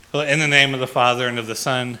Well, in the name of the Father, and of the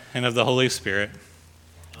Son, and of the Holy Spirit.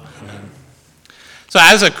 Amen. So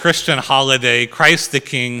as a Christian holiday, Christ the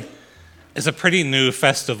King is a pretty new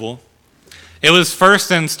festival. It was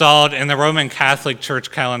first installed in the Roman Catholic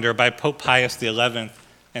Church calendar by Pope Pius XI in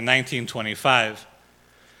 1925.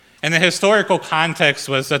 And the historical context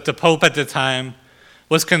was that the Pope at the time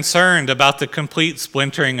was concerned about the complete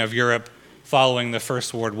splintering of Europe following the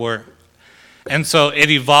First World War. And so it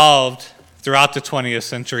evolved throughout the 20th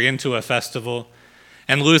century into a festival,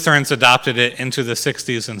 and Lutherans adopted it into the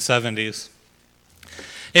 60s and 70s.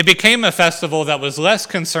 It became a festival that was less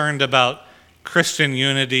concerned about Christian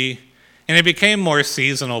unity, and it became more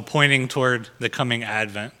seasonal, pointing toward the coming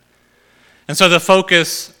Advent. And so the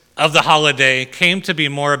focus of the holiday came to be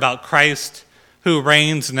more about Christ, who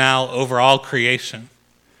reigns now over all creation,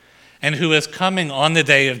 and who is coming on the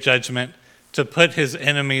day of judgment to put his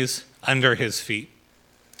enemies under his feet.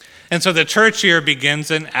 And so the church year begins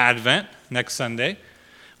in Advent, next Sunday,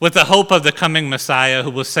 with the hope of the coming Messiah who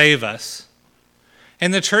will save us.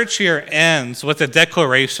 And the church year ends with a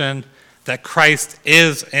declaration that Christ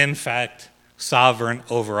is, in fact, sovereign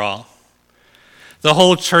over all. The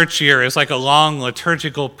whole church year is like a long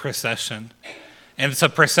liturgical procession. And it's a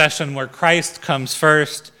procession where Christ comes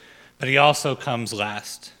first, but he also comes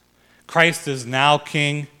last. Christ is now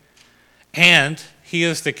king, and he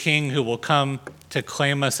is the king who will come to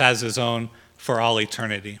claim us as his own for all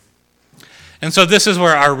eternity. And so this is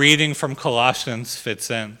where our reading from Colossians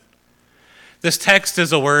fits in. This text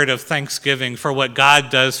is a word of thanksgiving for what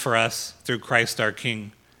God does for us through Christ our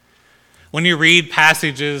King. When you read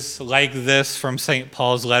passages like this from St.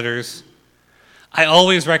 Paul's letters, I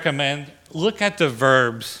always recommend look at the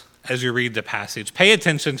verbs as you read the passage. Pay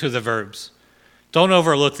attention to the verbs. Don't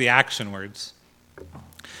overlook the action words.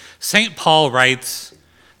 St. Paul writes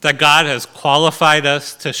that God has qualified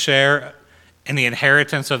us to share in the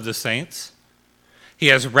inheritance of the saints. He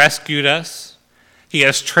has rescued us. He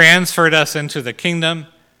has transferred us into the kingdom.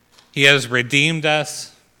 He has redeemed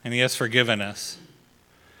us, and he has forgiven us.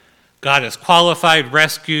 God has qualified,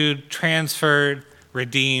 rescued, transferred,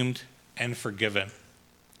 redeemed, and forgiven.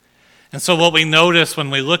 And so what we notice when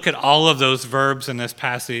we look at all of those verbs in this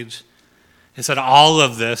passage is that all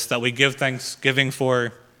of this that we give thanksgiving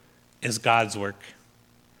for is God's work.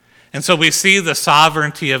 And so we see the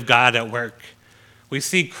sovereignty of God at work. We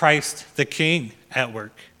see Christ the King at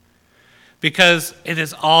work because it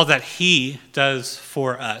is all that he does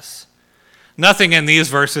for us. Nothing in these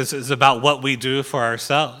verses is about what we do for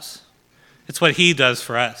ourselves. It's what he does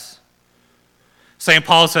for us. St.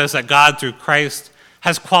 Paul says that God, through Christ,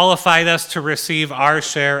 has qualified us to receive our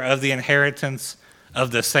share of the inheritance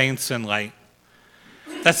of the saints in light.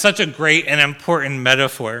 That's such a great and important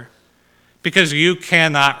metaphor because you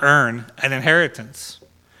cannot earn an inheritance.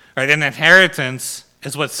 Right? An inheritance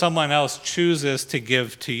is what someone else chooses to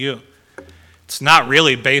give to you. It's not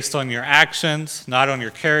really based on your actions, not on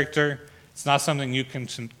your character. It's not something you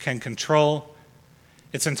can control.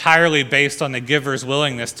 It's entirely based on the giver's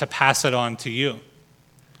willingness to pass it on to you.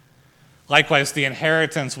 Likewise, the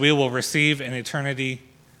inheritance we will receive in eternity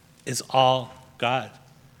is all God.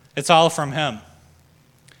 It's all from him.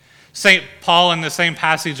 St. Paul in the same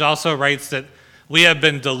passage also writes that we have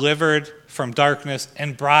been delivered from darkness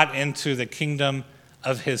and brought into the kingdom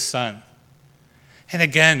of his Son. And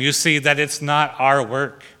again, you see that it's not our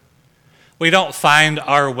work. We don't find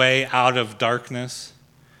our way out of darkness.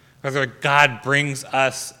 Rather, God brings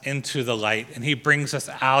us into the light, and he brings us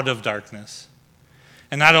out of darkness.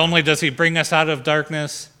 And not only does he bring us out of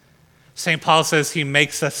darkness, St. Paul says he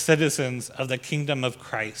makes us citizens of the kingdom of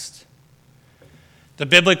Christ. The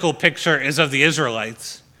biblical picture is of the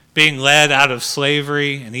Israelites being led out of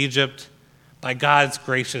slavery in Egypt by God's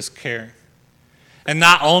gracious care. And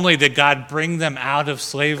not only did God bring them out of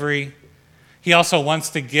slavery, he also wants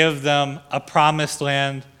to give them a promised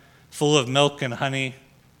land full of milk and honey.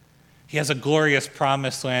 He has a glorious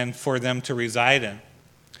promised land for them to reside in.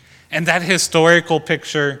 And that historical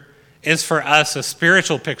picture is for us a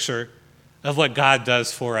spiritual picture of what God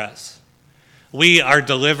does for us. We are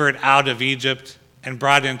delivered out of Egypt and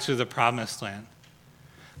brought into the promised land.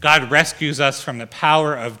 God rescues us from the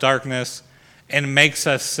power of darkness and makes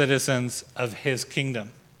us citizens of his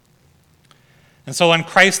kingdom. And so on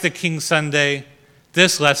Christ the King Sunday,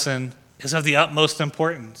 this lesson is of the utmost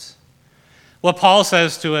importance. What Paul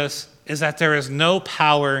says to us is that there is no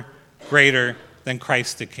power greater than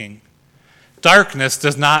Christ the King. Darkness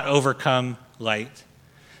does not overcome light.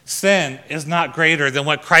 Sin is not greater than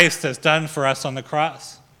what Christ has done for us on the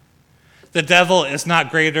cross. The devil is not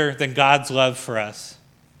greater than God's love for us.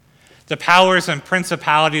 The powers and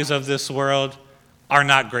principalities of this world are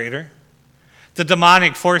not greater. The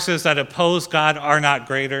demonic forces that oppose God are not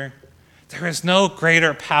greater. There is no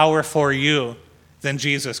greater power for you than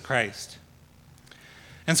Jesus Christ.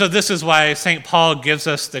 And so this is why St. Paul gives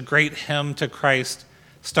us the great hymn to Christ,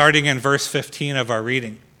 starting in verse 15 of our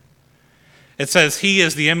reading. It says, "He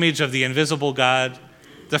is the image of the invisible God,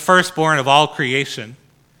 the firstborn of all creation.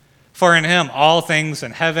 For in him all things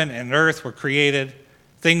in heaven and earth were created,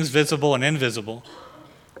 things visible and invisible.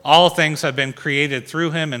 All things have been created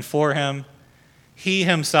through him and for him. He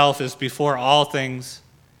himself is before all things,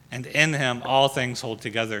 and in him all things hold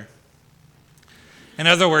together." In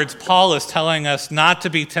other words, Paul is telling us not to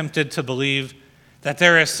be tempted to believe that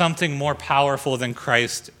there is something more powerful than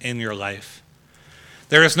Christ in your life.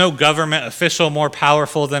 There is no government official more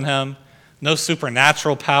powerful than him, no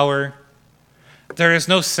supernatural power. There is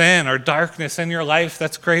no sin or darkness in your life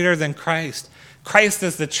that's greater than Christ. Christ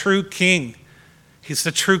is the true king. He's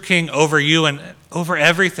the true king over you and over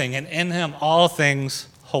everything, and in him all things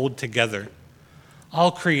hold together.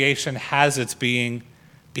 All creation has its being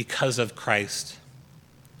because of Christ.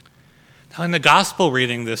 Now, in the gospel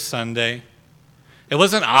reading this Sunday, it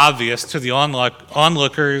wasn't obvious to the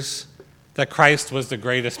onlookers that Christ was the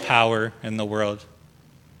greatest power in the world.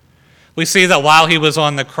 We see that while he was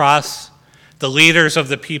on the cross, the leaders of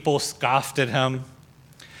the people scoffed at him,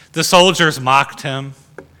 the soldiers mocked him,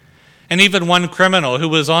 and even one criminal who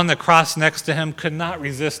was on the cross next to him could not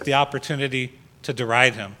resist the opportunity to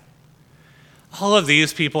deride him. All of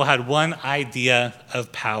these people had one idea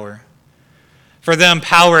of power. For them,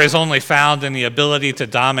 power is only found in the ability to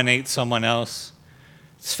dominate someone else.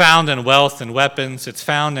 It's found in wealth and weapons. It's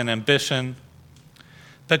found in ambition.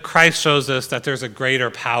 But Christ shows us that there's a greater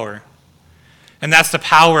power. And that's the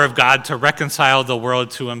power of God to reconcile the world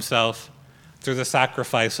to himself through the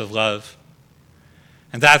sacrifice of love.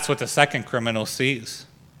 And that's what the second criminal sees.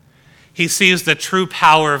 He sees the true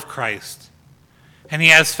power of Christ. And he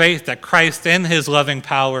has faith that Christ in his loving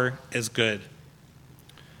power is good.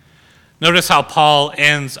 Notice how Paul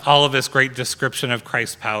ends all of his great description of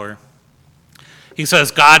Christ's power. He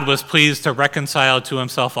says, God was pleased to reconcile to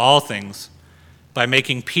himself all things by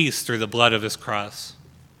making peace through the blood of his cross.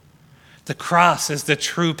 The cross is the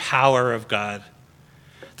true power of God.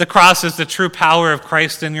 The cross is the true power of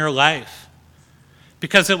Christ in your life.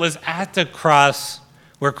 Because it was at the cross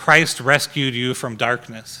where Christ rescued you from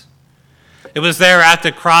darkness. It was there at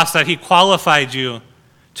the cross that he qualified you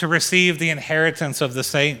to receive the inheritance of the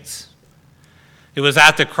saints. It was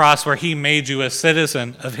at the cross where he made you a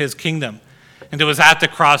citizen of his kingdom. And it was at the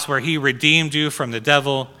cross where he redeemed you from the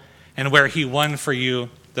devil and where he won for you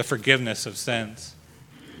the forgiveness of sins.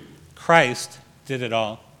 Christ did it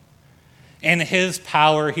all. In his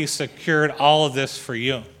power, he secured all of this for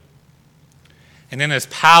you. And in his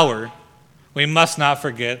power, we must not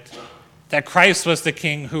forget that Christ was the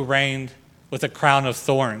king who reigned with a crown of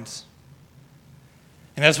thorns.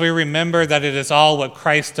 And as we remember that it is all what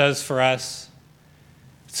Christ does for us,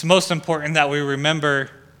 it's most important that we remember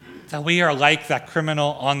that we are like that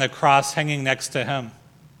criminal on the cross hanging next to him.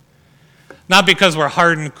 Not because we're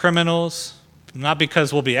hardened criminals, not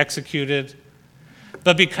because we'll be executed,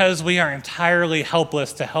 but because we are entirely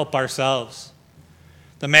helpless to help ourselves.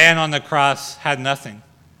 The man on the cross had nothing.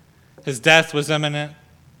 His death was imminent.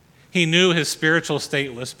 He knew his spiritual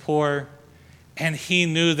state was poor, and he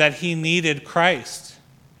knew that he needed Christ,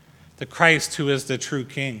 the Christ who is the true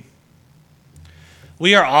king.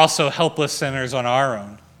 We are also helpless sinners on our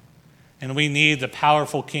own, and we need the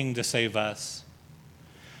powerful king to save us.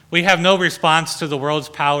 We have no response to the world's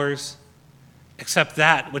powers except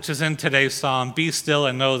that which is in today's psalm, "Be still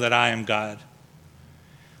and know that I am God."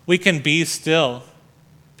 We can be still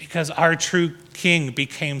because our true king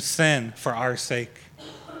became sin for our sake.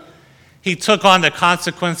 He took on the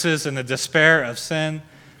consequences and the despair of sin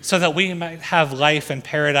so that we might have life in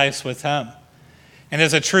paradise with him. And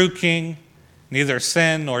as a true king, neither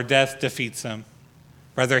sin nor death defeats him.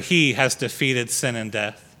 Rather, he has defeated sin and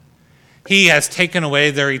death. He has taken away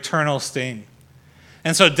their eternal sting.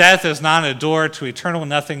 And so death is not a door to eternal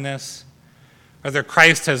nothingness. Rather,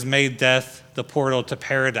 Christ has made death the portal to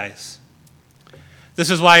paradise. This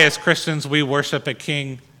is why as Christians we worship a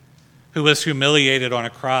king who was humiliated on a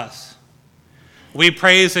cross. We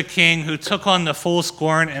praise a king who took on the full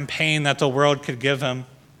scorn and pain that the world could give him.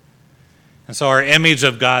 And so our image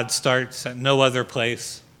of God starts at no other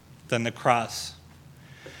place than the cross.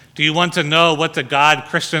 Do you want to know what the God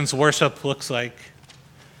Christians worship looks like?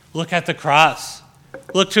 Look at the cross.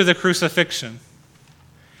 Look to the crucifixion.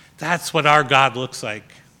 That's what our God looks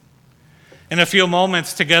like. In a few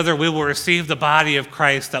moments together, we will receive the body of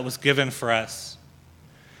Christ that was given for us.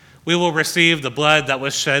 We will receive the blood that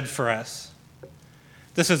was shed for us.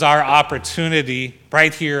 This is our opportunity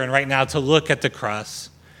right here and right now to look at the cross,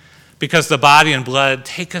 because the body and blood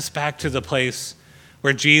take us back to the place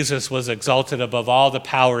where Jesus was exalted above all the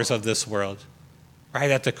powers of this world, right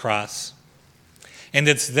at the cross. And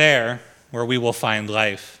it's there where we will find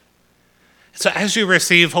life. So as you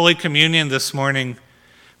receive Holy Communion this morning,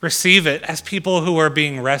 receive it as people who are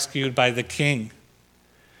being rescued by the King.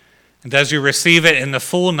 And as you receive it in the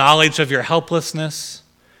full knowledge of your helplessness,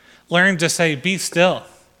 learn to say, "Be still.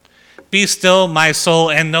 Be still, my soul,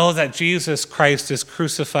 and know that Jesus Christ is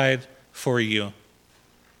crucified for you."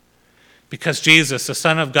 Because Jesus, the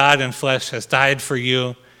Son of God in flesh, has died for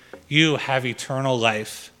you, you have eternal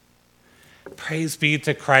life. Praise be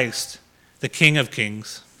to Christ, the King of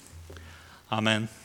Kings. Amen.